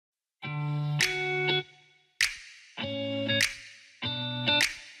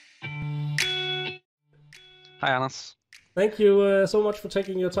Hi, Anders. Thank you so much for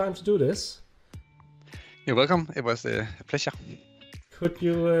taking your time to do this. You're welcome. It was a pleasure. Could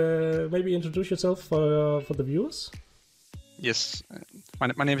you maybe introduce yourself for the viewers? Yes,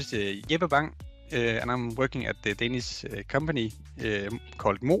 my name is Jeppe Bang, and I'm working at the Danish company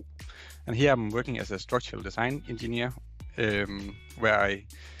called MOE. And here I'm working as a structural design engineer, where I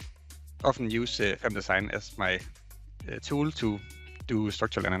often use FEM-Design as my tool to do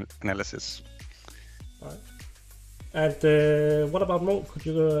structural analysis. Right. And what about MOE? Could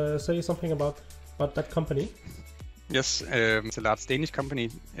you say something about that company? Yes, it's a large Danish company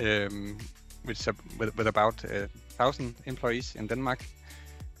with about 1,000 employees in Denmark.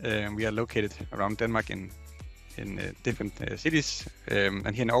 We are located around Denmark in different cities,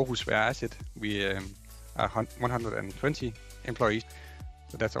 and here in Aarhus, where I sit, we are 120 employees.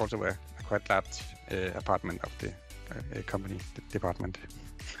 So that's also a quite large apartment of the company department.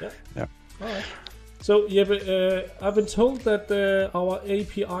 Yeah. All right. So, Jeppe, I've been told that our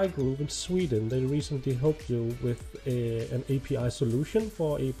API group in Sweden, they recently helped you with an API solution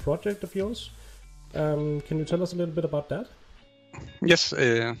for a project of yours. Can you tell us a little bit about that? Yes,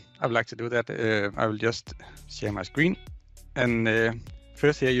 I would like to do that. I will just share my screen. And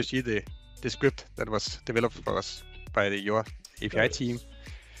first here you see the script that was developed for us by your API team.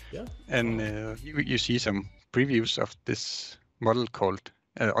 Yeah. And you see some previews of this model called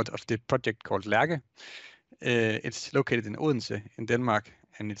of the project called Lærke. It's located in Odense in Denmark,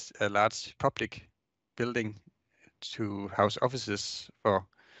 and it's a large public building to house offices for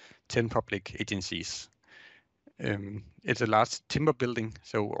 10 public agencies. It's a large timber building,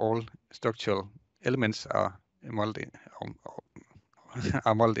 so all structural elements are modeled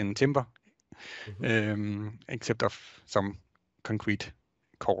in timber, except of some concrete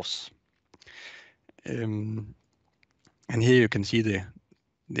cores. And here you can see the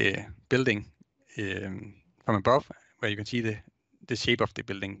building from above, where you can see the shape of the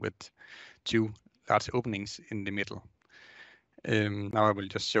building with two large openings in the middle. Now I will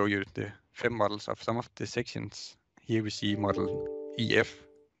just show you the FEM models of some of the sections. Here we see model EF,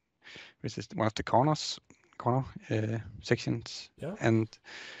 which is one of the corner sections, and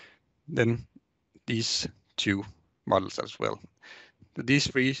then these two models as well. So these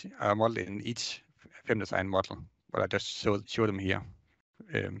three are modeled in each FEM-Design model, but I just show them here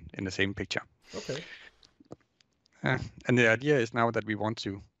in the same picture. Okay. And the idea is now that we want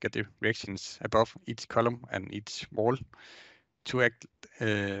to get the reactions above each column and each wall to act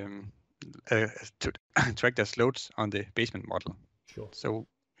to track their loads on the basement model. Sure. So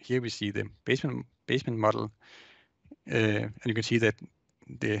here we see the basement model, and you can see that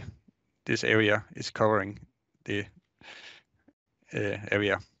this area is covering the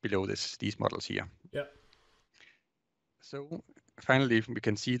area below these models here. Yeah. So finally, we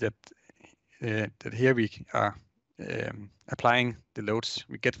can see that here we are applying the loads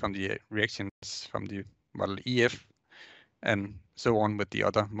we get from the reactions from the model EF, and so on with the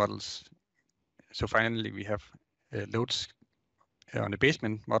other models. So finally, we have loads on the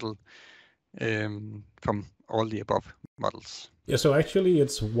basement model from all the above models. Yeah, so actually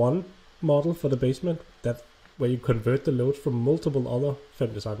it's one model for the basement where you convert the loads from multiple other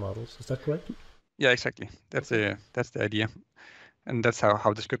FEM-Design models. Is that correct? Yeah, exactly. That's the idea, and that's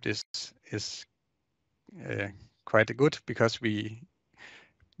how the script is quite good, because we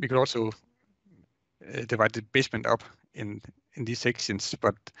could also divide the basement up in these sections,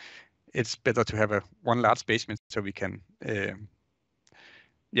 but it's better to have one large basement so we can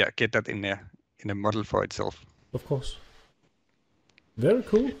get that in a model for itself. Of course. Very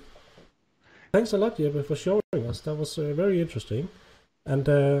cool. Thanks a lot, Jeppe, for showing us. That was very interesting, and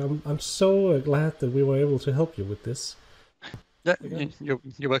I'm so glad that we were able to help you with this. Yeah,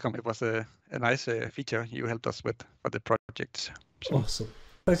 you're welcome. It was a nice feature you helped us with for the project. So. Awesome.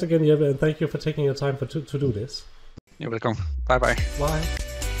 Thanks again, Jeppe, and thank you for taking your time to do this. You're welcome. Bye-bye. Bye.